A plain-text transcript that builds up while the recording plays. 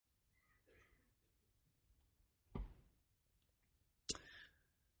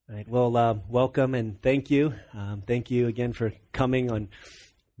All right. Well, welcome and thank you. Thank you again for coming on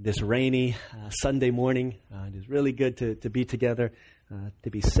this rainy Sunday morning. It is really good to be together, to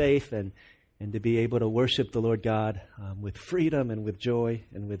be safe and to be able to worship the Lord God with freedom and with joy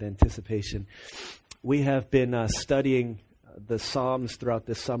and with anticipation. We have been studying the Psalms throughout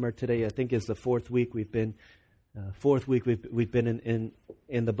this summer. Today, I think, is the fourth week we've been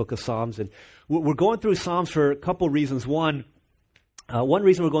in the book of Psalms, and we're going through Psalms for a couple reasons. One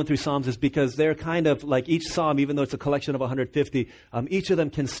reason we're going through Psalms is because they're kind of like each Psalm, even though it's a collection of 150, each of them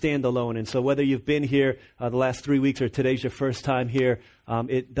can stand alone. And so whether you've been here the last 3 weeks or today's your first time here,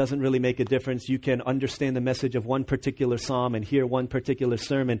 it doesn't really make a difference. You can understand the message of one particular Psalm and hear one particular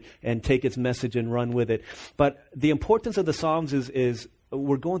sermon and take its message and run with it. But the importance of the Psalms is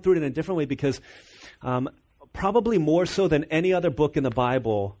we're going through it in a different way because probably more so than any other book in the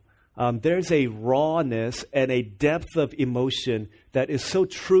Bible, there's a rawness and a depth of emotion that is so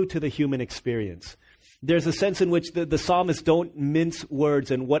true to the human experience. There's a sense in which the psalmists don't mince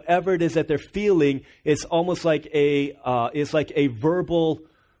words, and whatever it is that they're feeling, it's almost like a verbal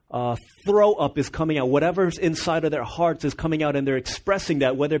throw up is coming out. Whatever's inside of their hearts is coming out, and they're expressing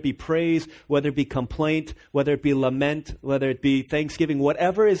that, whether it be praise, whether it be complaint, whether it be lament, whether it be thanksgiving,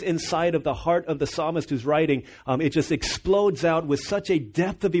 whatever is inside of the heart of the psalmist who's writing, it just explodes out with such a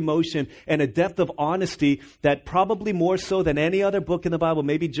depth of emotion and a depth of honesty that probably more so than any other book in the Bible,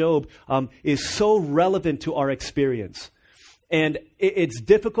 maybe Job, is so relevant to our experience. And it's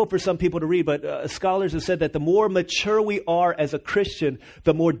difficult for some people to read, but scholars have said that the more mature we are as a Christian,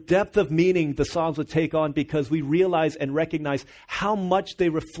 the more depth of meaning the Psalms would take on, because we realize and recognize how much they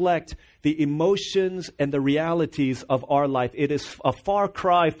reflect the emotions and the realities of our life. It is a far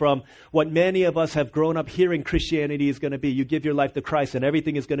cry from what many of us have grown up hearing Christianity is going to be. You give your life to Christ and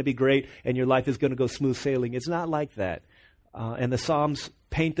everything is going to be great and your life is going to go smooth sailing. It's not like that. And the Psalms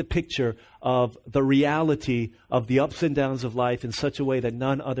paint the picture of the reality of the ups and downs of life in such a way that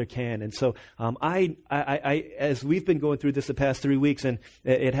none other can. And so I as we've been going through this the past 3 weeks, and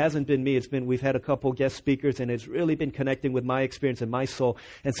it hasn't been me, we've had a couple guest speakers, and it's really been connecting with my experience and my soul.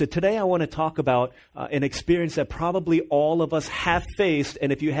 And so today I want to talk about an experience that probably all of us have faced,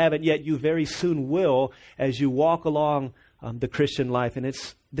 and if you haven't yet, you very soon will as you walk along the Christian life. And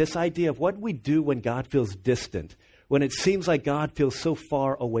it's this idea of what we do when God feels distant, when it seems like God feels so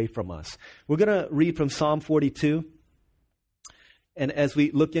far away from us. We're going to read from Psalm 42. And as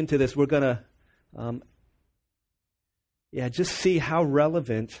we look into this, we're going to just see how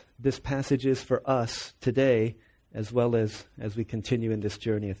relevant this passage is for us today, as well as we continue in this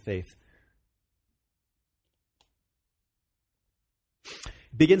journey of faith.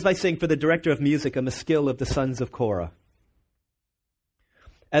 It begins by saying, "For the director of music, a maskil of the sons of Korah.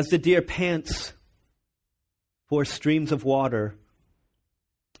 As the deer pants for streams of water,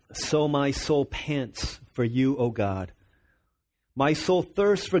 so my soul pants for you, O God. My soul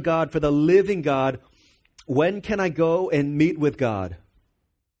thirsts for God, for the living God. When can I go and meet with God?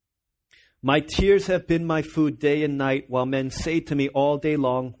 My tears have been my food day and night, while men say to me all day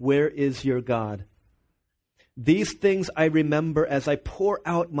long, 'Where is your God?' These things I remember as I pour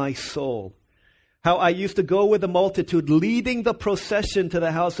out my soul. How I used to go with the multitude, leading the procession to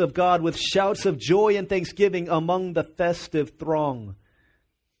the house of God with shouts of joy and thanksgiving among the festive throng.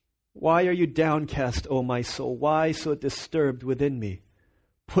 Why are you downcast, O my soul? Why so disturbed within me?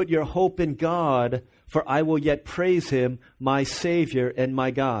 Put your hope in God, for I will yet praise Him, my Savior and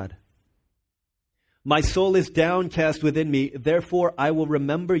my God. My soul is downcast within me, therefore I will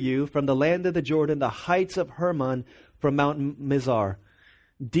remember you from the land of the Jordan, the heights of Hermon, from Mount Mizar.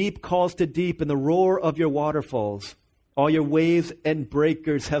 Deep calls to deep in the roar of your waterfalls. All your waves and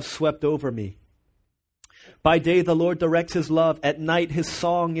breakers have swept over me. By day the Lord directs His love. At night His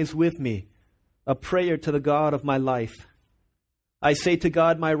song is with me, a prayer to the God of my life. I say to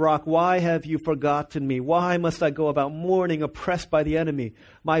God, my rock, why have you forgotten me? Why must I go about mourning, oppressed by the enemy?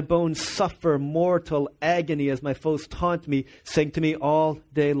 My bones suffer mortal agony as my foes taunt me, saying to me all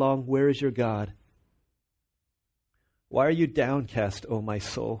day long, 'Where is your God?' Why are you downcast, O my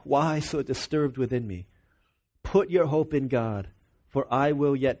soul? Why so disturbed within me? Put your hope in God, for I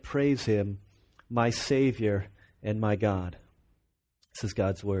will yet praise Him, my Savior and my God." This is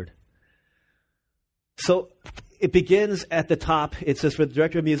God's word. So it begins at the top. It says, "For the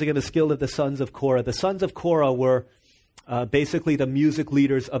director of music and the skill of the sons of Korah." The sons of Korah were basically the music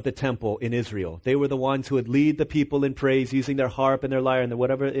leaders of the temple in Israel. They were the ones who would lead the people in praise using their harp and their lyre and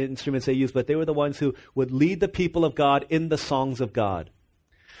whatever instruments they used, but they were the ones who would lead the people of God in the songs of God.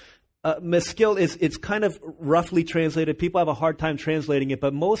 Maskil it's kind of roughly translated. People have a hard time translating it,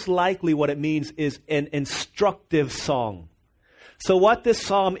 but most likely what it means is an instructive song. So what this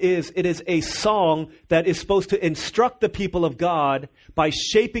psalm is, it is a song that is supposed to instruct the people of God by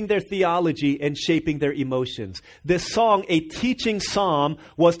shaping their theology and shaping their emotions. This song, a teaching psalm,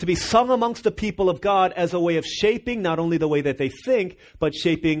 was to be sung amongst the people of God as a way of shaping not only the way that they think, but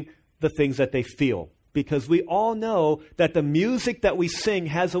shaping the things that they feel. Because we all know that the music that we sing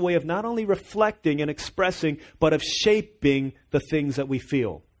has a way of not only reflecting and expressing, but of shaping the things that we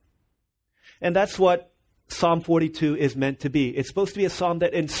feel. And that's what Psalm 42 is meant to be. It's supposed to be a psalm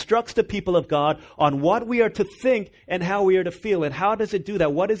that instructs the people of God on what we are to think and how we are to feel. And how does it do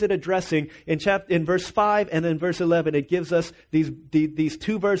that? What is it addressing? In verse 5 and then verse 11, it gives us these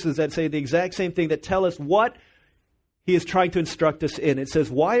two verses that say the exact same thing, that tell us what he is trying to instruct us in. It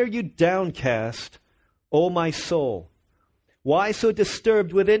says, "Why are you downcast, O my soul? Why so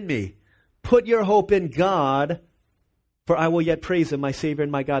disturbed within me? Put your hope in God, for I will yet praise him, my Savior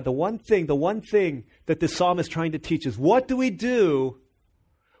and my God." The one thing that this psalm is trying to teach is, what do we do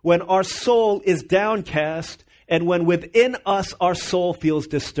when our soul is downcast and when within us our soul feels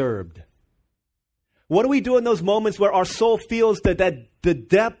disturbed? What do we do in those moments where our soul feels that the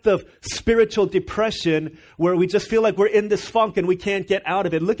depth of spiritual depression, where we just feel like we're in this funk and we can't get out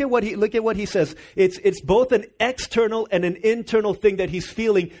of it? Look at what he says. It's both an external and an internal thing that he's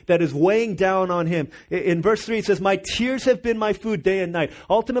feeling that is weighing down on him. In verse 3, it says, "My tears have been my food day and night."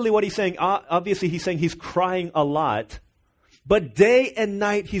 Ultimately, what he's saying, obviously he's saying he's crying a lot, but day and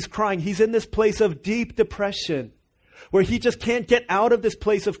night he's crying. He's in this place of deep depression, where he just can't get out of this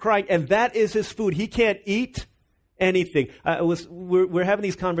place of crying, and that is his food. He can't eat anything. We're having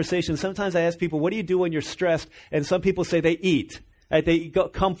these conversations. Sometimes I ask people, what do you do when you're stressed? And some people say they eat. Right? They eat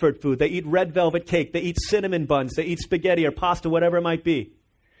comfort food. They eat red velvet cake. They eat cinnamon buns. They eat spaghetti or pasta, whatever it might be.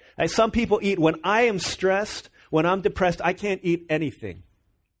 Right? Some people eat. When I am stressed, when I'm depressed, I can't eat anything.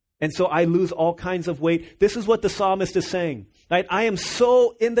 And so I lose all kinds of weight. This is what the psalmist is saying. Right? I am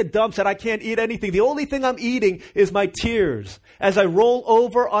so in the dumps that I can't eat anything. The only thing I'm eating is my tears. As I roll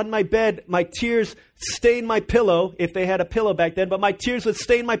over on my bed, my tears stain my pillow, if they had a pillow back then, but my tears would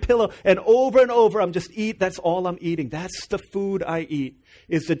stain my pillow, and over I'm just that's all I'm eating. That's the food I eat,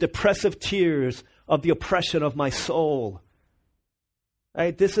 is the depressive tears of the oppression of my soul.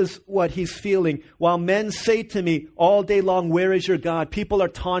 Right? This is what he's feeling. While men say to me all day long, "Where is your God?" People are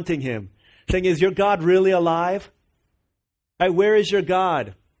taunting him, saying, "Is your God really alive? Right, where is your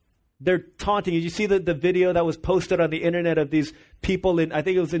God?" They're taunting you. You see the video that was posted on the internet of these people I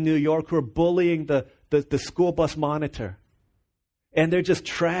think it was in New York, who are bullying the school bus monitor. And they're just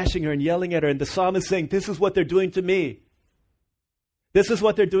trashing her and yelling at her. And the psalmist is saying, this is what they're doing to me. This is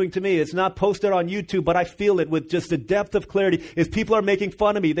what they're doing to me. It's not posted on YouTube, but I feel it with just the depth of clarity. Is people are making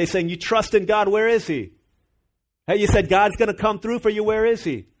fun of me. They're saying, "You trust in God, where is he?" Hey, you said God's going to come through for you, where is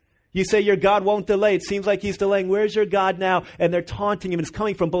he? You say your God won't delay. It seems like he's delaying. Where's your God now? And they're taunting him. And it's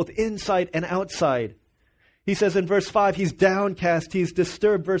coming from both inside and outside. He says in verse 5, he's downcast. He's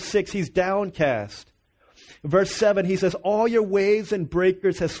disturbed. Verse 6, he's downcast. Verse 7, he says, "All your waves and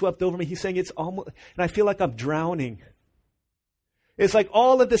breakers have swept over me." He's saying it's almost, and I feel like I'm drowning. It's like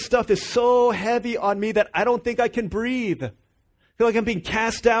all of this stuff is so heavy on me that I don't think I can breathe. I feel like I'm being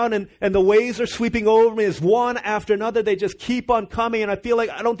cast down, and the waves are sweeping over me as one after another. They just keep on coming, and I feel like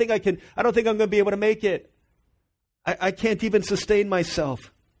I don't think I'm going to be able to make it. I can't even sustain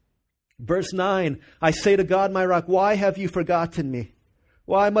myself. Verse 9, "I say to God, my rock, why have you forgotten me?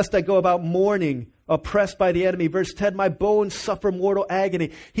 Why must I go about mourning, oppressed by the enemy?" Verse 10, "My bones suffer mortal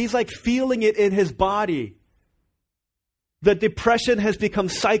agony." He's like feeling it in his body. The depression has become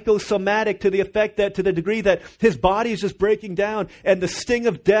psychosomatic to the degree that his body is just breaking down, and the sting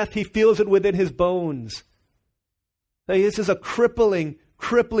of death, he feels it within his bones. This is a crippling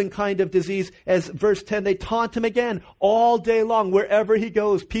kind of disease. As verse 10, they taunt him again all day long. Wherever he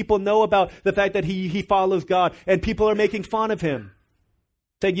goes, people know about the fact that he follows God, and people are making fun of him,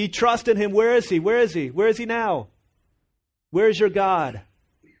 saying, "You trust in him. Where is he? Where is he? Where is he now? Where is your God?"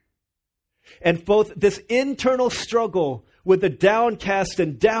 And both this internal struggle with the downcast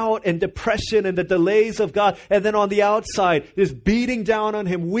and doubt and depression and the delays of God, and then on the outside, this beating down on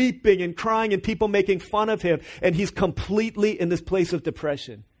him, weeping and crying, and people making fun of him, and he's completely in this place of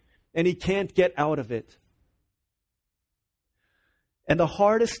depression, and he can't get out of it. And the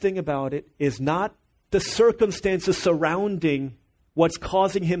hardest thing about it is not the circumstances surrounding what's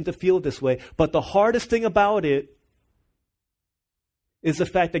causing him to feel this way, but the hardest thing about it is the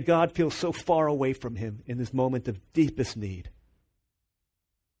fact that God feels so far away from him in this moment of deepest need.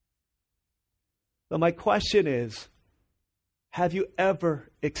 So my question is, have you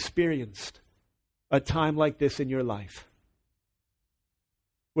ever experienced a time like this in your life,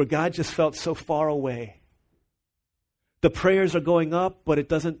 where God just felt so far away, The prayers are going up, but it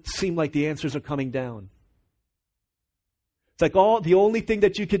doesn't seem like the answers are coming down. It's like the only thing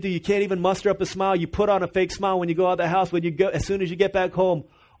that you can do, you can't even muster up a smile. You put on a fake smile when you go out of the house. As soon as you get back home,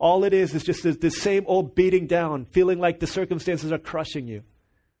 all it is just this same old beating down, feeling like the circumstances are crushing you.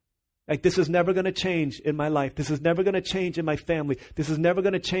 Like, this is never going to change in my life. This is never going to change in my family. This is never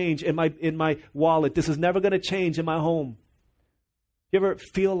going to change in my wallet. This is never going to change in my home. You ever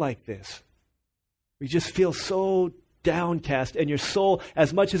feel like this? You just feel so downcast, and your soul,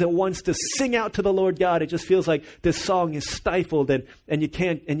 as much as it wants to sing out to the Lord God, it just feels like this song is stifled and you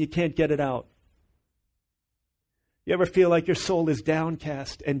can't get it out. You ever feel like your soul is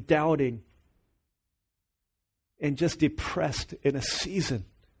downcast and doubting and just depressed in a season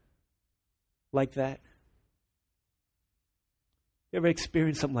like that? You ever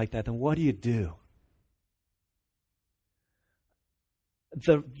experience something like that? Then what do you do?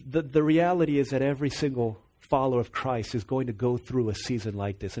 The reality is that every single follower of Christ is going to go through a season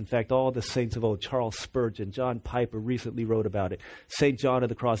like this. In fact, all the saints of old, Charles Spurgeon, John Piper recently wrote about it. St. John of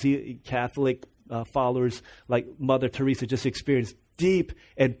the Cross, Catholic followers like Mother Teresa just experienced deep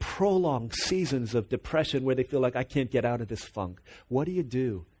and prolonged seasons of depression where they feel like, I can't get out of this funk. What do you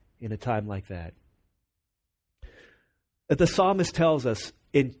do in a time like that? The psalmist tells us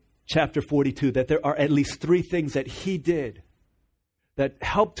in chapter 42 that there are at least 3 things that he did that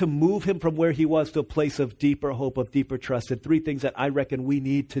helped to move him from where he was to a place of deeper hope, of deeper trust. And 3 things that I reckon we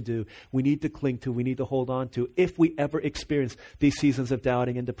need to do, we need to cling to, we need to hold on to if we ever experience these seasons of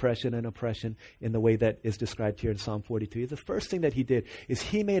doubting and depression and oppression in the way that is described here in Psalm 42. The first thing that he did is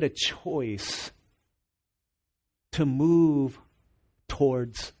he made a choice to move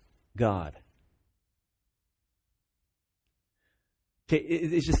towards God. Okay,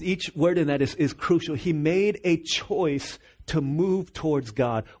 it's just each word in that is crucial. He made a choice to move towards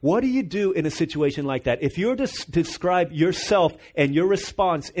God. What do you do in a situation like that? If you were to describe yourself and your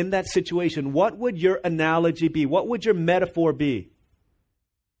response in that situation, what would your analogy be? What would your metaphor be?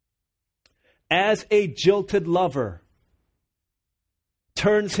 As a jilted lover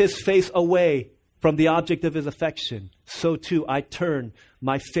turns his face away from the object of his affection, so too I turn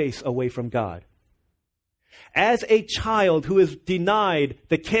my face away from God. As a child who is denied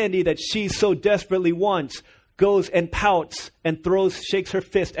the candy that she so desperately wants goes and pouts and shakes her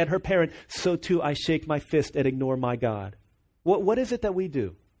fist at her parent, so too I shake my fist and ignore my God. What is it that we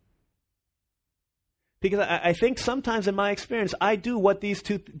do? Because I think sometimes in my experience, I do what these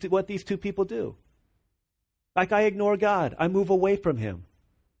two people do. Like, I ignore God. I move away from Him.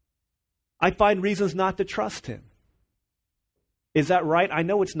 I find reasons not to trust Him. Is that right? I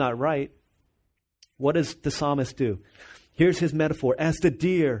know it's not right. What does the psalmist do? Here's his metaphor. As the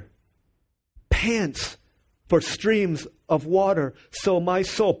deer pants for streams of water, so my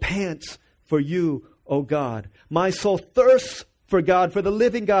soul pants for you, O God. My soul thirsts for God, for the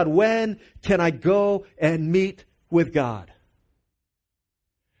living God. When can I go and meet with God?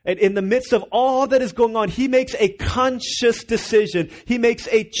 And in the midst of all that is going on, he makes a conscious decision. He makes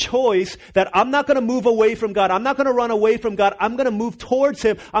a choice that I'm not going to move away from God. I'm not going to run away from God. I'm going to move towards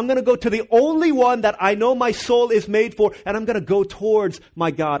Him. I'm going to go to the only one that I know my soul is made for, and I'm going to go towards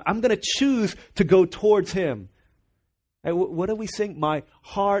my God. I'm going to choose to go towards Him. And what do we sing? My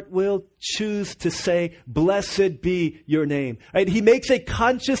heart will choose to say, blessed be your name. Right? He makes a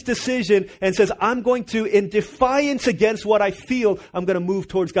conscious decision and says, I'm going to, in defiance against what I feel, I'm going to move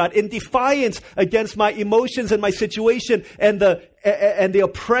towards God. In defiance against my emotions and my situation and the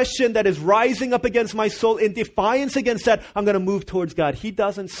oppression that is rising up against my soul, in defiance against that, I'm going to move towards God. He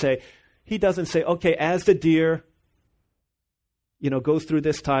doesn't say, okay, as the deer, goes through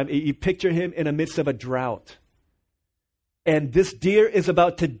this time, you picture him in the midst of a drought. And this deer is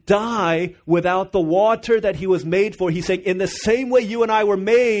about to die without the water that he was made for. He's saying, in the same way you and I were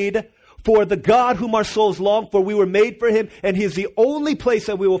made for the God whom our souls long for, we were made for Him, and He is the only place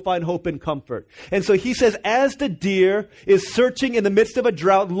that we will find hope and comfort. And so he says, as the deer is searching in the midst of a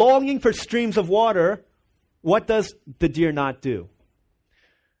drought, longing for streams of water, what does the deer not do?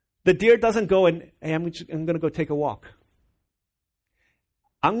 The deer doesn't go and, hey, I'm going to go take a walk.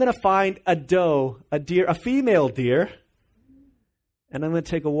 I'm going to find a doe, a deer, a female deer, and I'm going to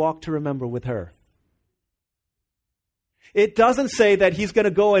take a walk to remember with her. It doesn't say that he's going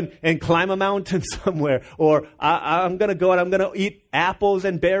to go and climb a mountain somewhere, or I'm going to go and I'm going to eat apples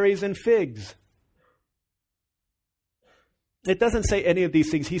and berries and figs. It doesn't say any of these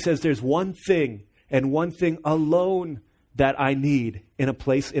things. He says there's one thing and one thing alone that I need in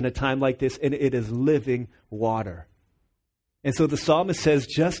a time like this, and it is living water. And so the psalmist says,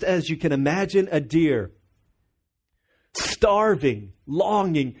 just as you can imagine a deer starving,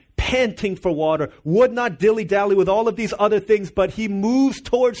 longing, panting for water, would not dilly-dally with all of these other things, but he moves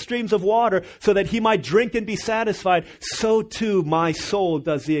towards streams of water so that he might drink and be satisfied. So too my soul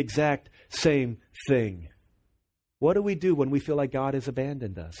does the exact same thing. What do we do when we feel like God has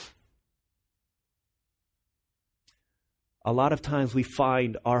abandoned us? A lot of times we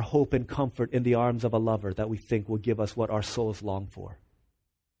find our hope and comfort in the arms of a lover that we think will give us what our souls long for.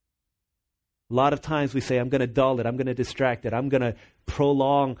 A lot of times we say, I'm going to dull it, I'm going to distract it, I'm going to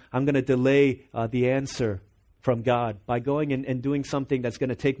prolong, I'm going to delay the answer from God by going and doing something that's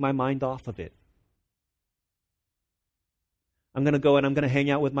going to take my mind off of it. I'm going to go and I'm going to hang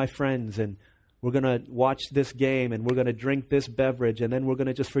out with my friends, and we're going to watch this game, and we're going to drink this beverage, and then we're going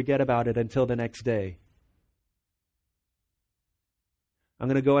to just forget about it until the next day. I'm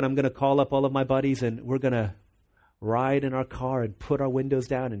going to go and I'm going to call up all of my buddies, and we're going to ride in our car and put our windows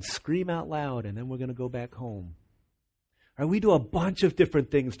down and scream out loud, and then we're going to go back home. Right? We do a bunch of different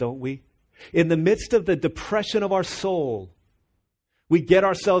things, don't we? In the midst of the depression of our soul, we get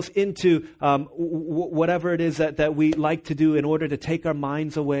ourselves into whatever it is that we like to do in order to take our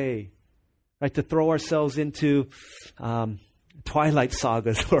minds away, right? To throw ourselves into Twilight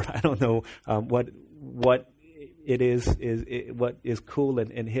sagas, or I don't know what it is what is cool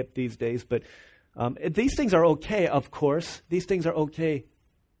and hip these days. But these things are okay, of course. These things are okay.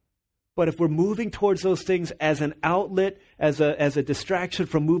 But if we're moving towards those things as an outlet, as a distraction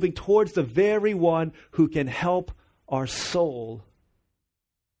from moving towards the very one who can help our soul,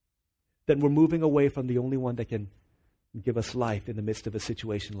 then we're moving away from the only one that can give us life in the midst of a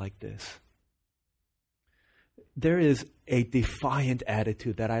situation like this. There is a defiant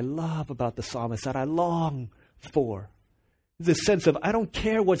attitude that I love about the psalmist, that I long for. This sense of, I don't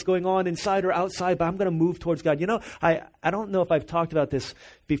care what's going on inside or outside, but I'm going to move towards God. You know, I don't know if I've talked about this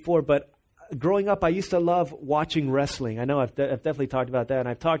before, but growing up, I used to love watching wrestling. I know I've definitely talked about that, and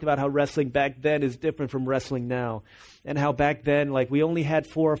I've talked about how wrestling back then is different from wrestling now, and how back then, like, we only had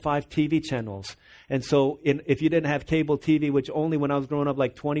 4 or 5 TV channels. And so if you didn't have cable TV, which only when I was growing up,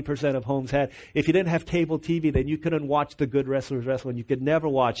 like 20% of homes had, if you didn't have cable TV, then you couldn't watch the good wrestlers wrestle, and you could never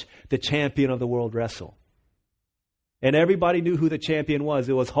watch the champion of the world wrestle. And everybody knew who the champion was.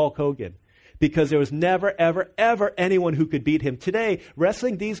 It was Hulk Hogan. Because there was never, ever, ever anyone who could beat him. Today,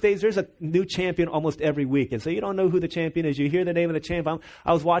 wrestling these days, there's a new champion almost every week. And so you don't know who the champion is. You hear the name of the champion.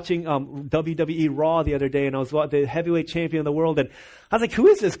 I was watching WWE Raw the other day, and I was the heavyweight champion of the world. And I was like, who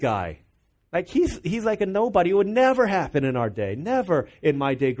is this guy? Like, he's like a nobody. It would never happen in our day. Never in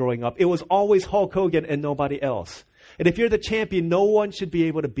my day growing up. It was always Hulk Hogan and nobody else. And if you're the champion, no one should be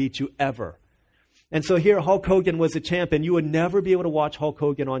able to beat you ever. And so here Hulk Hogan was a champion. You would never be able to watch Hulk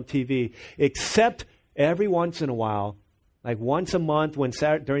Hogan on TV, except every once in a while, like once a month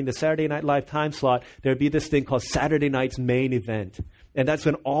during the Saturday Night Live time slot, there'd be this thing called Saturday Night's Main Event. And that's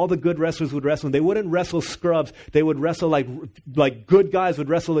when all the good wrestlers would wrestle. And they wouldn't wrestle scrubs. They would wrestle like good guys would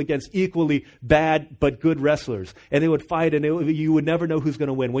wrestle against equally bad but good wrestlers. And they would fight, and you would never know who's going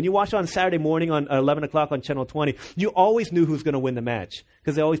to win. When you watch on Saturday morning on 11 o'clock on Channel 20, you always knew who's going to win the match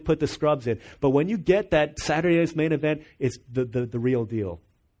because they always put the scrubs in. But when you get that Saturday Night's Main Event, it's the real deal.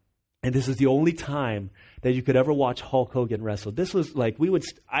 And this is the only time that you could ever watch Hulk Hogan wrestle. This was like,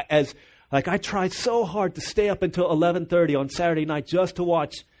 I tried so hard to stay up until 11:30 on Saturday night just to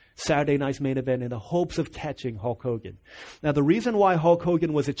watch Saturday Night's Main Event in the hopes of catching Hulk Hogan. Now, the reason why Hulk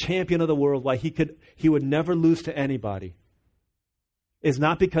Hogan was a champion of the world, why he would never lose to anybody, is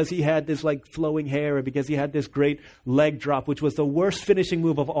not because he had this like flowing hair or because he had this great leg drop, which was the worst finishing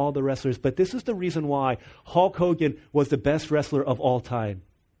move of all the wrestlers. But this is the reason why Hulk Hogan was the best wrestler of all time.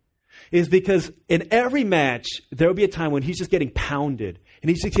 Is because in every match, there will be a time when he's just getting pounded and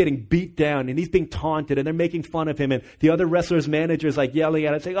he's just getting beat down and he's being taunted and they're making fun of him and the other wrestlers' managers like yelling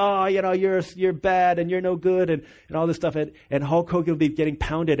at him saying, oh, you know, you're bad and you're no good and all this stuff. And Hulk Hogan would be getting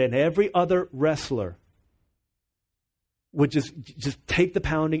pounded, and every other wrestler would just take the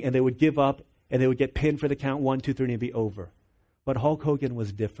pounding and they would give up and they would get pinned for the count 1, 2, 3 and it'd be over. But Hulk Hogan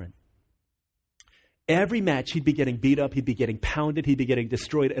was different. Every match, he'd be getting beat up, he'd be getting pounded, he'd be getting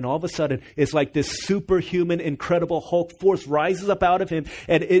destroyed, and all of a sudden, it's like this superhuman, incredible Hulk force rises up out of him,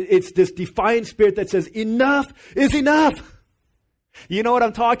 and it's this defiant spirit that says, enough is enough. You know what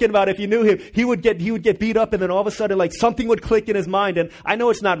I'm talking about. If you knew him, he would get beat up, and then all of a sudden, like something would click in his mind, and I know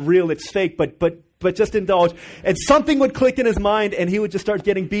it's not real, it's fake, but just indulge. And something would click in his mind, and he would just start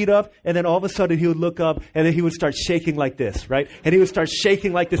getting beat up, and then all of a sudden he would look up, and then he would start shaking like this, right? And he would start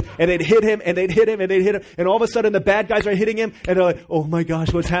shaking like this, and they'd hit him, and they'd hit him, and they'd hit him, and all of a sudden the bad guys are hitting him, and they're like, oh my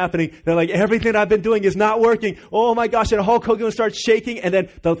gosh, what's happening? They're like, everything I've been doing is not working. Oh my gosh, and Hulk Hogan would start shaking, and then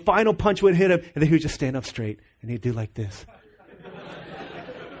the final punch would hit him, and then he would just stand up straight, and he'd do like this.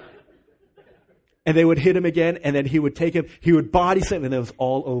 And they would hit him again, and then he would take him, he would body slam, and it was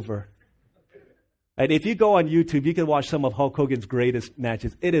all over. And if you go on YouTube, you can watch some of Hulk Hogan's greatest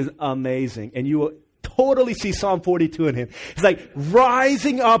matches. It is amazing. And you will totally see Psalm 42 in him. It's like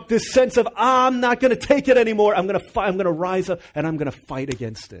rising up, this sense of, I'm not going to take it anymore. I'm going to fight. I'm going to rise up, and I'm going to fight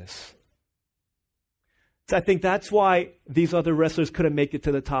against this. So I think that's why these other wrestlers couldn't make it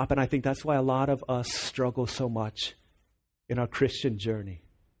to the top. And I think that's why a lot of us struggle so much in our Christian journey.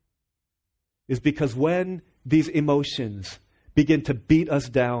 Is because when these emotions begin to beat us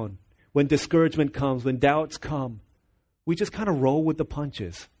down, when discouragement comes, when doubts come, we just kind of roll with the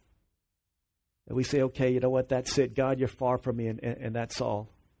punches. And we say, okay, you know what, that's it. God, you're far from me, and that's all.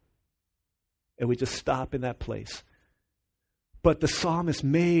 And we just stop in that place. But the psalmist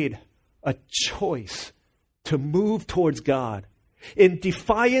made a choice to move towards God. In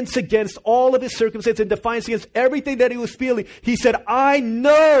defiance against all of his circumstances, in defiance against everything that he was feeling, he said, I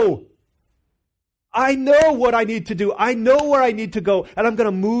know what I need to do. I know where I need to go, and I'm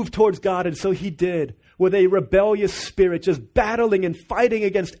going to move towards God. And so he did, with a rebellious spirit, just battling and fighting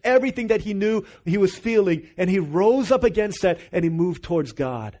against everything that he knew he was feeling. And he rose up against that, and he moved towards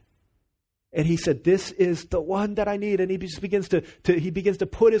God. And he said, this is the one that I need. And he just begins to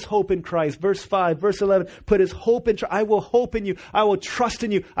put his hope in Christ. Verse 5, verse 11, put his hope in, I will hope in you. I will trust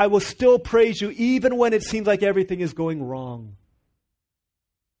in you. I will still praise you, even when it seems like everything is going wrong.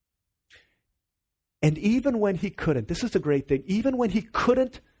 And even when he couldn't, this is the great thing, even when he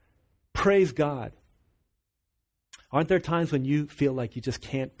couldn't praise God, aren't there times when you feel like you just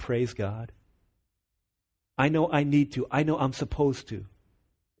can't praise God? I know I need to. I know I'm supposed to.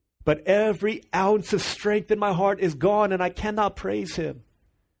 But every ounce of strength in my heart is gone and I cannot praise him.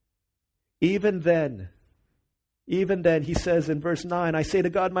 Even then, he says in verse 9, I say to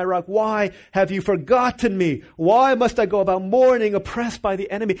God, my rock, why have you forgotten me? Why must I go about mourning, oppressed by the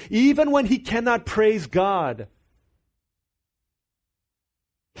enemy? Even when he cannot praise God,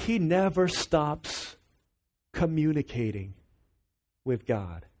 he never stops communicating with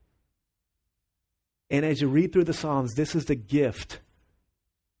God. And as you read through the Psalms, this is the gift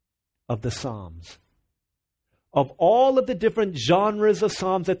of the Psalms. Of all of the different genres of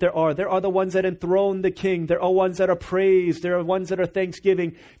psalms that there are the ones that enthrone the king. There are ones that are praise. There are ones that are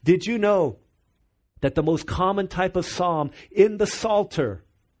thanksgiving. Did you know that the most common type of psalm in the Psalter,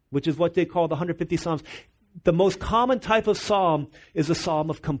 which is what they call the 150 Psalms, the most common type of psalm is a psalm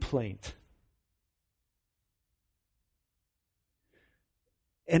of complaint.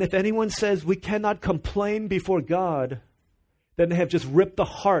 And if anyone says we cannot complain before God, then they have just ripped the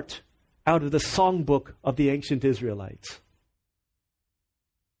heart out of the songbook of the ancient Israelites.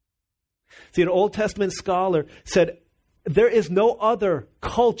 See, an Old Testament scholar said, there is no other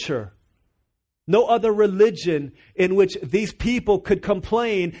culture, no other religion in which these people could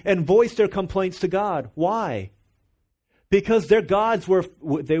complain and voice their complaints to God. Why? Because their gods were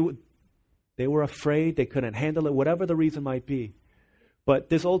afraid, they couldn't handle it, whatever the reason might be. But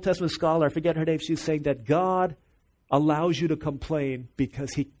this Old Testament scholar, I forget her name, she's saying that God allows you to complain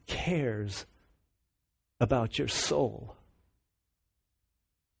because he cares about your soul.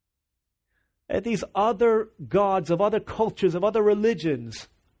 And these other gods of other cultures, of other religions,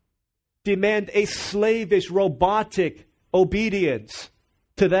 demand a slavish, robotic obedience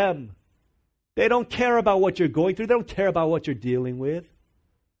to them. They don't care about what you're going through. They don't care about what you're dealing with.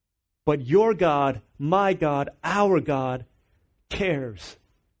 But your God, my God, our God cares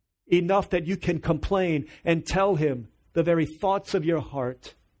enough that you can complain and tell him the very thoughts of your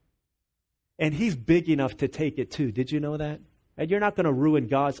heart. And he's big enough to take it too. Did you know that? And you're not going to ruin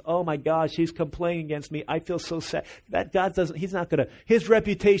God's, oh my gosh, he's complaining against me. I feel so sad. That God doesn't, he's not going to, his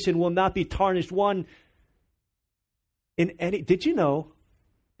reputation will not be tarnished one in any. Did you know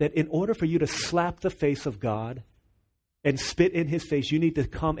that in order for you to slap the face of God and spit in his face, you need to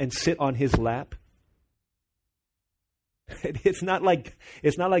come and sit on his lap? It's not like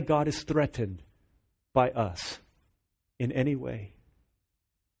God is threatened by us in any way.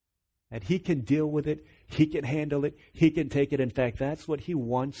 And he can deal with it. He can handle it. He can take it. In fact, that's what he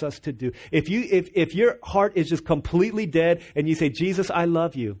wants us to do. If your heart is just completely dead and you say, Jesus, I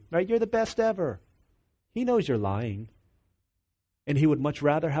love you, right? You're the best ever. He knows you're lying. And he would much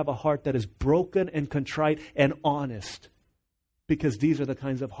rather have a heart that is broken and contrite and honest, because these are the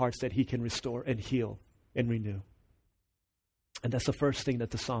kinds of hearts that he can restore and heal and renew. And that's the first thing that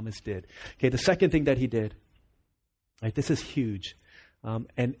the psalmist did. Okay, the second thing that he did, right, this is huge.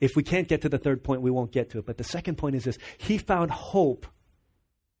 And if we can't get to the third point, we won't get to it. But the second point is this. He found hope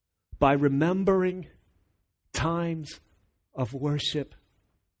by remembering times of worship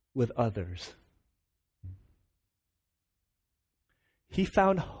with others. He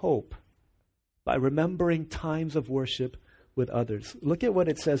found hope by remembering times of worship with others. Look at what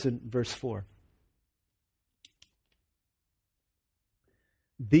it says in verse 4.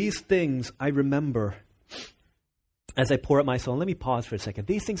 These things I remember as I pour out my soul. Let me pause for a second.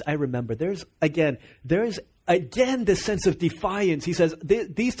 These things I remember. There's again this sense of defiance. He says,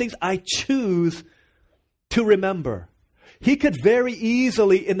 these things I choose to remember. He could very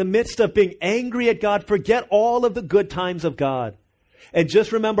easily, in the midst of being angry at God, forget all of the good times of God and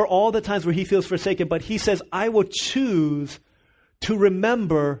just remember all the times where he feels forsaken. But he says, I will choose to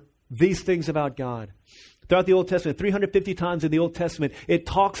remember these things about God. Throughout the Old Testament, 350 times in the Old Testament, it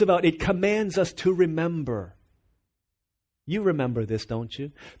commands us to remember. You remember this, don't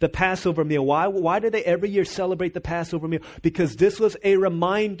you? The Passover meal. Why do they every year celebrate the Passover meal? Because this was a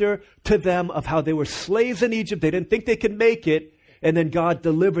reminder to them of how they were slaves in Egypt. They didn't think they could make it. And then God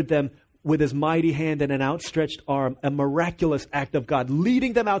delivered them with his mighty hand and an outstretched arm, a miraculous act of God,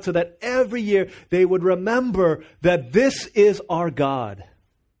 leading them out so that every year they would remember that this is our God.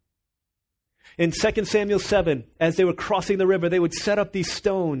 In 2 Samuel 7, as they were crossing the river, they would set up these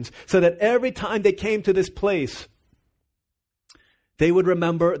stones so that every time they came to this place, they would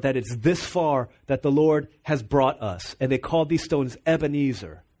remember that it's this far that the Lord has brought us. And they called these stones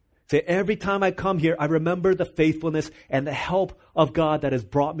Ebenezer. Say, every time I come here, I remember the faithfulness and the help of God that has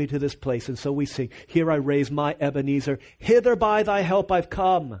brought me to this place. And so we sing, here I raise my Ebenezer. Hither by thy help I've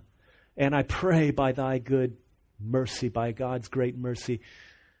come. And I pray by thy good mercy, by God's great mercy,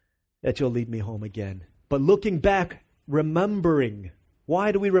 that you'll lead me home again. But looking back, remembering.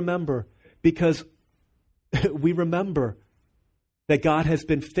 Why do we remember? Because we remember that God has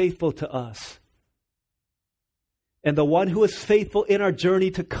been faithful to us. And the one who is faithful in our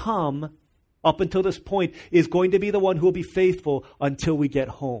journey to come, up until this point, is going to be the one who will be faithful until we get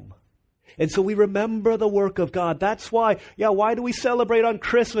home. And so we remember the work of God. That's why, why do we celebrate on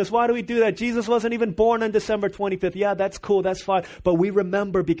Christmas? Why do we do that? Jesus wasn't even born on December 25th. Yeah, that's cool, that's fine. But we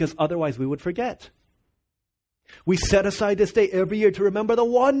remember because otherwise we would forget. We set aside this day every year to remember the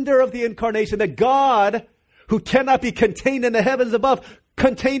wonder of the incarnation, that God, who cannot be contained in the heavens above,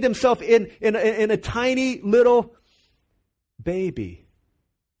 contained himself in a tiny little baby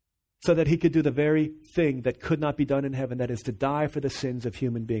so that he could do the very thing that could not be done in heaven, that is to die for the sins of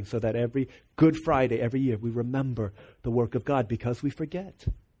human beings, so that every Good Friday, every year, we remember the work of God because we forget.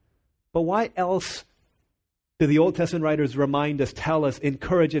 But why else do the Old Testament writers remind us, tell us,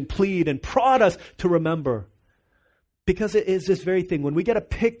 encourage and plead and prod us to remember? Because it is this very thing. When we get a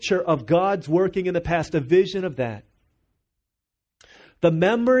picture of God's working in the past, a vision of that, the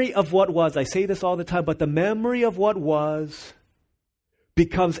memory of what was, I say this all the time, but the memory of what was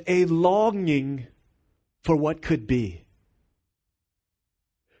becomes a longing for what could be.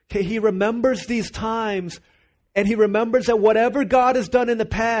 Okay, he remembers these times, and he remembers that whatever God has done in the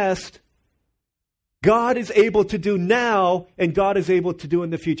past, God is able to do now, and God is able to do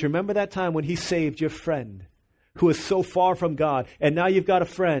in the future. Remember that time when he saved your friend who is so far from God, and now you've got a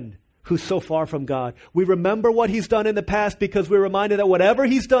friend who's so far from God. We remember what he's done in the past because we're reminded that whatever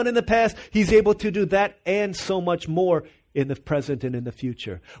he's done in the past, he's able to do that and so much more in the present and in the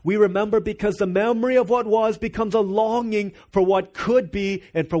future. We remember because the memory of what was becomes a longing for what could be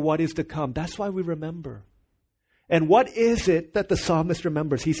and for what is to come. That's why we remember. And what is it that the psalmist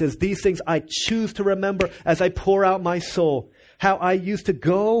remembers? He says, these things I choose to remember as I pour out my soul. How I used to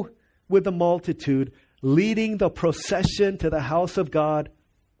go with the multitude, leading the procession to the house of God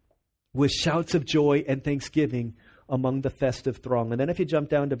with shouts of joy and thanksgiving among the festive throng. And then if you jump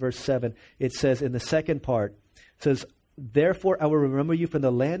down to verse 7, it says in the second part, it says, therefore I will remember you from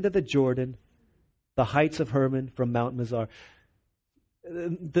the land of the Jordan, the heights of Hermon, from Mount Mizar.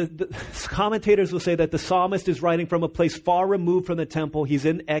 The commentators will say that the psalmist is writing from a place far removed from the temple. He's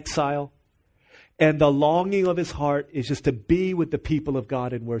in exile. And the longing of his heart is just to be with the people of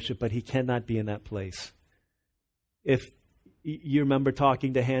God in worship, but he cannot be in that place. If you remember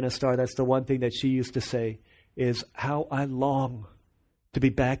talking to Hannah Starr, that's the one thing that she used to say, is how I long to be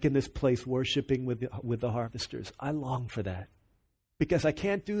back in this place worshiping with the harvesters. I long for that because I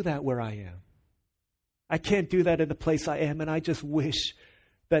can't do that where I am. I can't do that in the place I am, and I just wish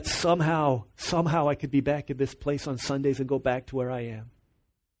that somehow I could be back in this place on Sundays and go back to where I am.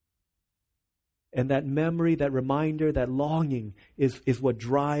 And that memory, that reminder, that longing is what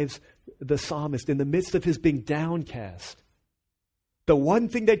drives the psalmist in the midst of his being downcast. The one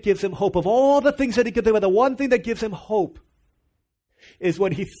thing that gives him hope, of all the things that he could think about, the one thing that gives him hope is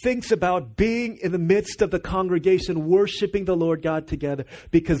when he thinks about being in the midst of the congregation, worshiping the Lord God together.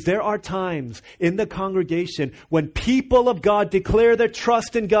 Because there are times in the congregation when people of God declare their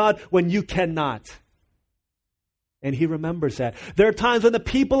trust in God when you cannot. And he remembers that. There are times when the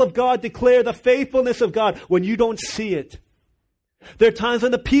people of God declare the faithfulness of God when you don't see it. There are times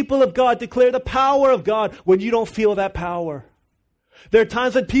when the people of God declare the power of God when you don't feel that power. There are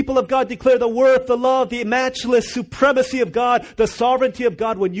times when people of God declare the worth, the love, the matchless supremacy of God, the sovereignty of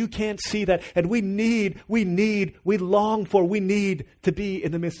God when you can't see that. And we long for, we need to be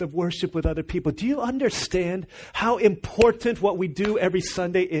in the midst of worship with other people. Do you understand how important what we do every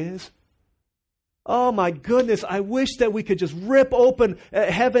Sunday is? Oh my goodness, I wish that we could just rip open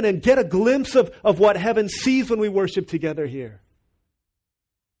heaven and get a glimpse of what heaven sees when we worship together here.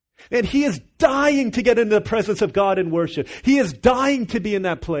 And he is dying to get into the presence of God in worship. He is dying to be in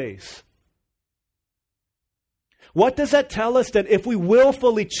that place. What does that tell us? That if we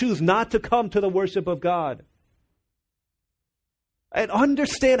willfully choose not to come to the worship of God, and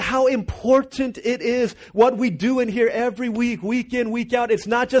understand how important it is what we do in here every week, week in, week out. It's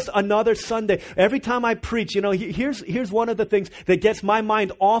not just another Sunday. Every time I preach, here's one of the things that gets my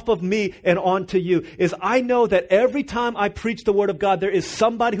mind off of me and onto you, is I know that every time I preach the Word of God, there is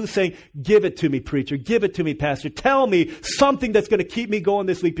somebody who's saying, give it to me, preacher. Give it to me, pastor. Tell me something that's going to keep me going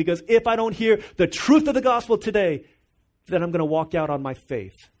this week, because if I don't hear the truth of the gospel today, then I'm going to walk out on my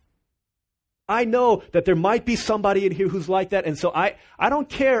faith. I know that there might be somebody in here who's like that. And so I don't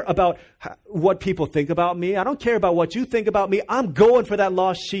care about what people think about me. I don't care about what you think about me. I'm going for that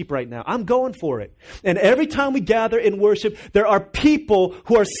lost sheep right now. I'm going for it. And every time we gather in worship, there are people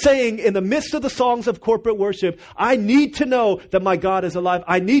who are saying in the midst of the songs of corporate worship, I need to know that my God is alive.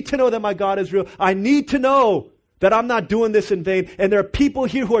 I need to know that my God is real. I need to know that I'm not doing this in vain. And there are people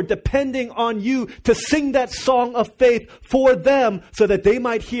here who are depending on you to sing that song of faith for them so that they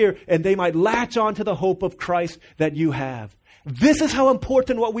might hear and they might latch on to the hope of Christ that you have. This is how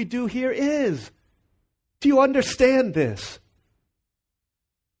important what we do here is. Do you understand this?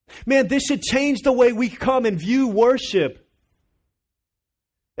 Man, this should change the way we come and view worship.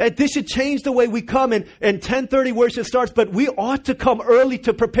 This should change the way we come, and 10:30 worship starts, but we ought to come early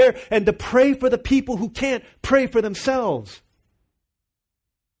to prepare and to pray for the people who can't pray for themselves.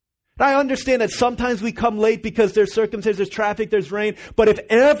 I understand that sometimes we come late because there's circumstances, there's traffic, there's rain, but if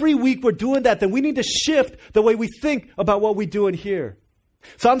every week we're doing that, then we need to shift the way we think about what we do in here.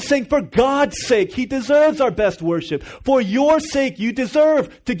 So I'm saying for God's sake, He deserves our best worship. For your sake, you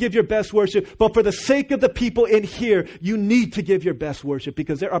deserve to give your best worship. But for the sake of the people in here, you need to give your best worship,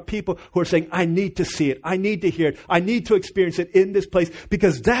 because there are people who are saying, I need to see it. I need to hear it. I need to experience it in this place,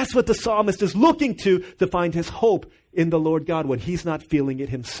 because that's what the psalmist is looking to find his hope in the Lord God when he's not feeling it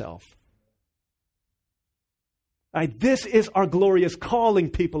himself. This is our glorious calling,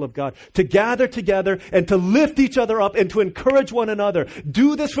 people of God, to gather together and to lift each other up and to encourage one another.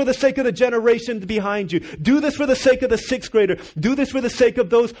 Do this for the sake of the generation behind you. Do this for the sake of the sixth grader. Do this for the sake of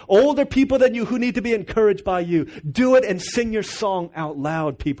those older people than you who need to be encouraged by you. Do it and sing your song out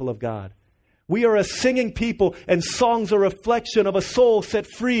loud, people of God. We are a singing people, and songs are a reflection of a soul set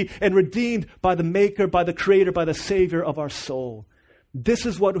free and redeemed by the Maker, by the Creator, by the Savior of our soul. This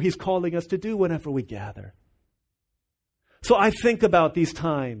is what He's calling us to do whenever we gather. So I think about these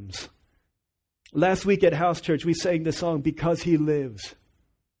times. Last week at House Church, we sang the song, Because He Lives,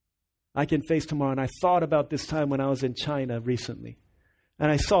 I Can Face Tomorrow. And I thought about this time when I was in China recently. And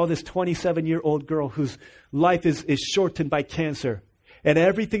I saw this 27-year-old girl whose life is shortened by cancer. And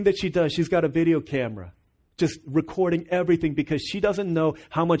everything that she does, she's got a video camera, just recording everything, because she doesn't know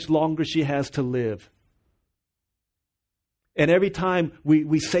how much longer she has to live. And every time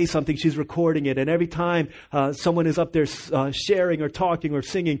we say something, she's recording it. And every time someone is up there sharing or talking or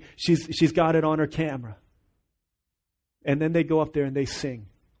singing, she's got it on her camera. And then they go up there and they sing.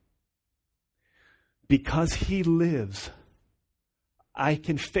 Because He lives, I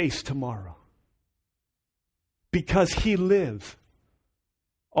can face tomorrow. Because He lives,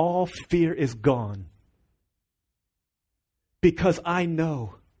 all fear is gone. Because I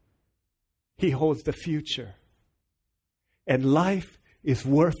know He holds the future. And life is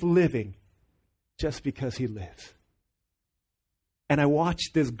worth living just because He lives. And I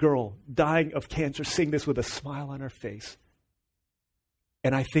watched this girl dying of cancer sing this with a smile on her face.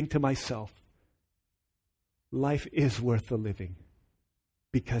 And I think to myself, life is worth the living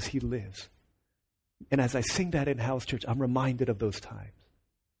because He lives. And as I sing that in House Church, I'm reminded of those times.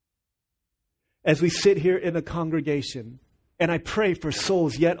 As we sit here in the congregation and I pray for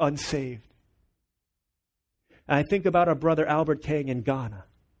souls yet unsaved, and I think about our brother Albert Kang in Ghana.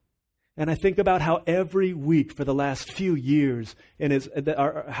 And I think about how every week for the last few years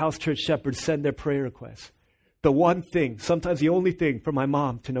our house church shepherds send their prayer requests. The one thing, sometimes the only thing, for my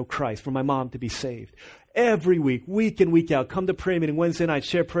mom to know Christ, for my mom to be saved. Every week in, week out, come to prayer meeting Wednesday night,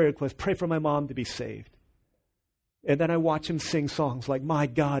 share prayer requests, pray for my mom to be saved. And then I watch him sing songs like, my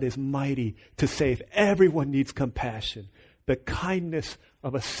God is mighty to save. Everyone needs compassion. The kindness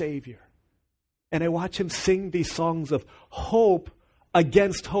of a Savior. And I watch him sing these songs of hope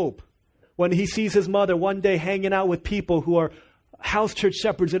against hope. When he sees his mother one day hanging out with people who are house church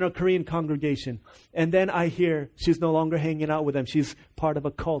shepherds in a Korean congregation. And then I hear she's no longer hanging out with them. She's part of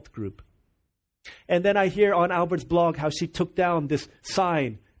a cult group. And then I hear on Albert's blog how she took down this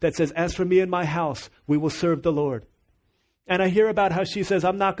sign that says, as for me and my house, we will serve the Lord. And I hear about how she says,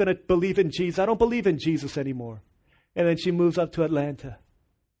 I'm not going to believe in Jesus. I don't believe in Jesus anymore. And then she moves up to Atlanta.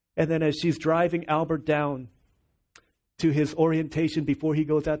 And then as she's driving Albert down to his orientation before he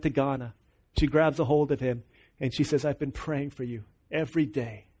goes out to Ghana, she grabs a hold of him and she says, I've been praying for you every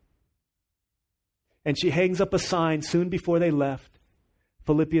day. And she hangs up a sign soon before they left.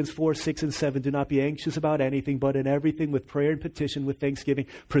 Philippians 4, 6, and 7, do not be anxious about anything, but in everything with prayer and petition, with thanksgiving,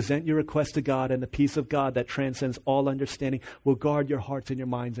 present your request to God, and the peace of God that transcends all understanding will guard your hearts and your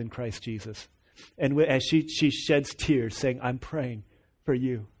minds in Christ Jesus. And as she sheds tears saying, I'm praying for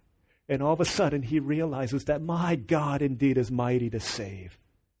you. And all of a sudden he realizes that my God indeed is mighty to save.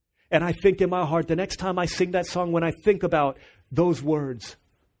 And I think in my heart, the next time I sing that song, when I think about those words,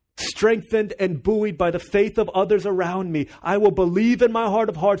 strengthened and buoyed by the faith of others around me, I will believe in my heart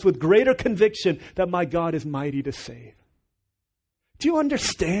of hearts with greater conviction that my God is mighty to save. Do you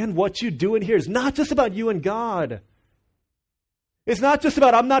understand what you do in here? It's not just about you and God. It's not just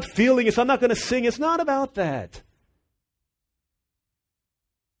about I'm not feeling it, so I'm not going to sing. It's not about that.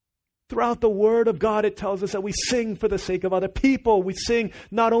 Throughout the Word of God, it tells us that we sing for the sake of other people. We sing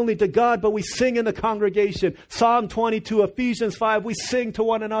not only to God, but we sing in the congregation. Psalm 22, Ephesians 5, we sing to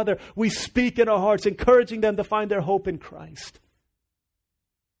one another. We speak in our hearts, encouraging them to find their hope in Christ.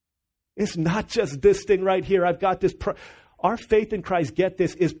 It's not just this thing right here. I've got this. Our faith in Christ, get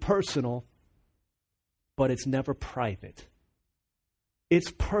this, is personal, but it's never private.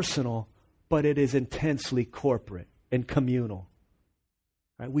 It's personal, but it is intensely corporate and communal.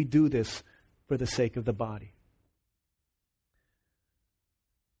 Right? We do this for the sake of the body.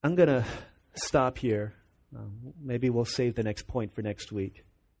 I'm going to stop here. Maybe we'll save the next point for next week.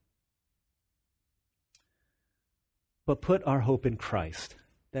 But put our hope in Christ.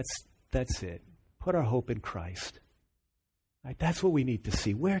 That's it. Put our hope in Christ. Right? That's what we need to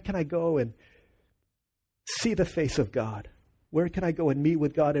see. Where can I go and see the face of God? Where can I go and meet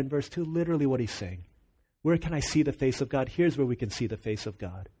with God? In verse 2, literally what he's saying. Where can I see the face of God? Here's where we can see the face of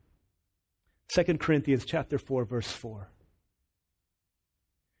God. 2 Corinthians chapter 4, verse 4.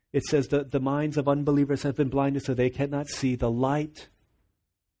 It says that the minds of unbelievers have been blinded so they cannot see the light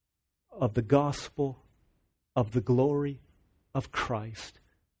of the gospel of the glory of Christ,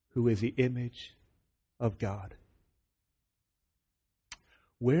 who is the image of God.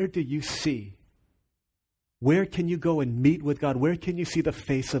 Where do you see? Where can you go and meet with God? Where can you see the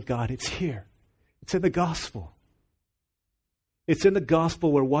face of God? It's here. It's in the gospel. It's in the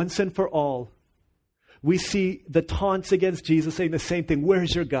gospel where once and for all, we see the taunts against Jesus saying the same thing.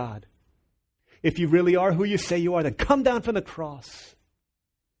 Where's your God? If you really are who you say you are, then come down from the cross.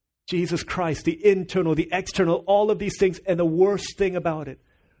 Jesus Christ, the internal, the external, all of these things. And the worst thing about it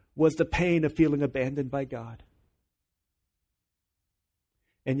was the pain of feeling abandoned by God.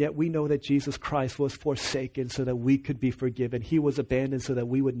 And yet we know that Jesus Christ was forsaken so that we could be forgiven. He was abandoned so that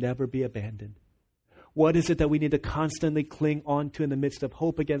we would never be abandoned. What is it that we need to constantly cling on to in the midst of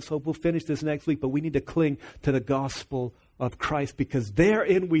hope against hope? We'll finish this next week, but we need to cling to the gospel of Christ because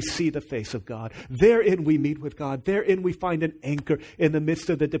therein we see the face of God. Therein we meet with God. Therein we find an anchor in the midst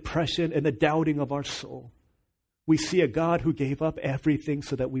of the depression and the doubting of our soul. We see a God who gave up everything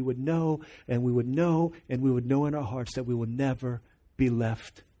so that we would know and we would know and we would know in our hearts that we will never be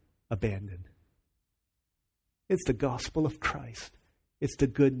left abandoned. It's the gospel of Christ. It's the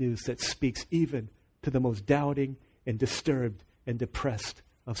good news that speaks even to the most doubting and disturbed and depressed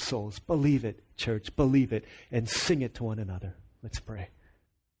of souls. Believe it, church. Believe it and sing it to one another. Let's pray.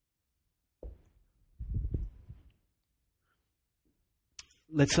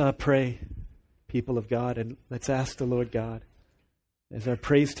 Let's pray, people of God, and let's ask the Lord God as our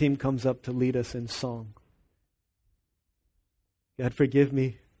praise team comes up to lead us in song. God, forgive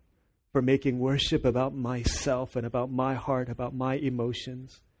me for making worship about myself and about my heart, about my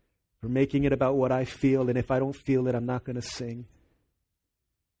emotions, for making it about what I feel, and if I don't feel it, I'm not going to sing.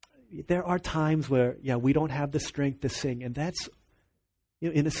 There are times where, we don't have the strength to sing, and that's,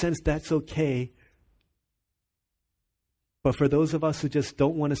 in a sense, that's okay. But for those of us who just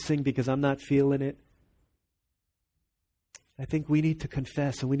don't want to sing because I'm not feeling it, I think we need to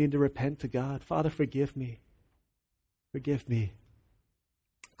confess and we need to repent to God. Father, forgive me. Forgive me.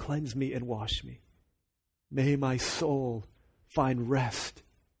 Cleanse me and wash me. May my soul find rest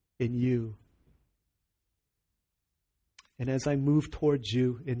in you. And as I move towards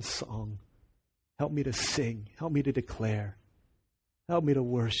you in song, help me to sing, help me to declare, help me to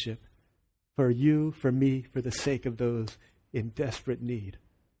worship for you, for me, for the sake of those in desperate need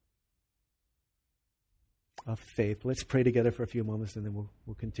of faith. Let's pray together for a few moments, and then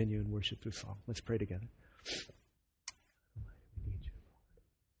we'll continue in worship through song. Let's pray together.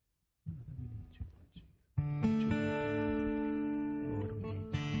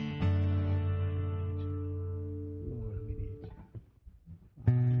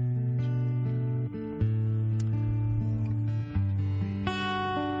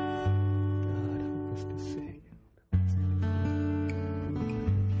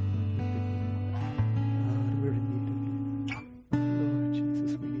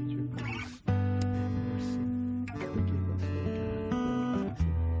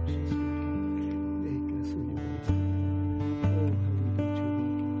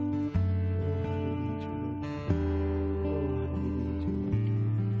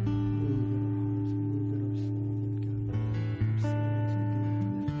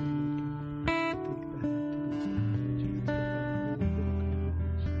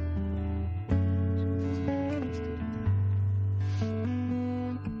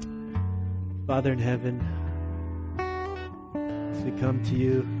 Father in heaven, as we come to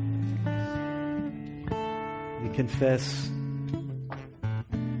you, we confess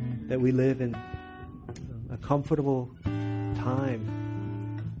that we live in a comfortable time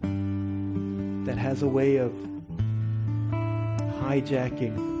that has a way of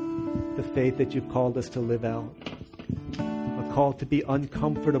hijacking the faith that you've called us to live out. A call to be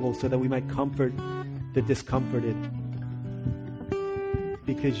uncomfortable so that we might comfort the discomforted.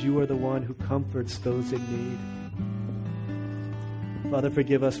 Because you are the one who comforts those in need. Father,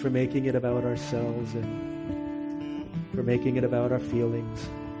 forgive us for making it about ourselves and for making it about our feelings.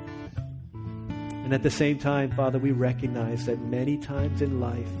 And at the same time, Father, we recognize that many times in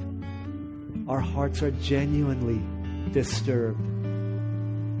life, our hearts are genuinely disturbed.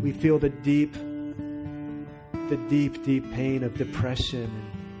 We feel the deep pain of depression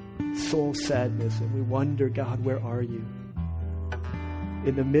and soul sadness, and we wonder, God, where are you?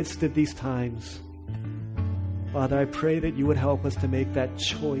 In the midst of these times, Father, I pray that you would help us to make that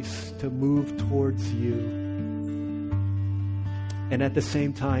choice to move towards you. And at the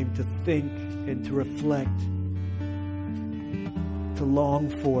same time, to think and to reflect, to long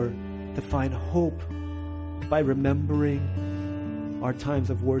for, to find hope by remembering our times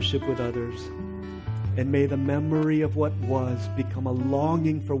of worship with others. And may the memory of what was become a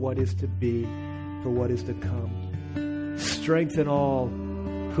longing for what is to be, for what is to come. Strengthen all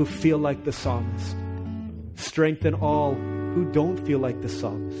who feel like the psalmist. Strengthen all who don't feel like the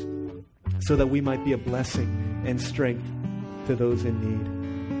psalmist, so that we might be a blessing and strength to those in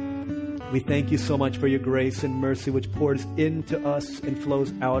need. We thank you so much for your grace and mercy, which pours into us and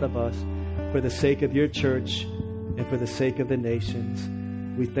flows out of us for the sake of your church and for the sake of the nations.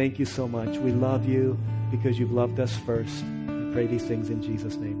 We thank you so much. We love you because you've loved us first. We pray these things in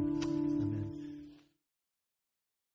Jesus' name.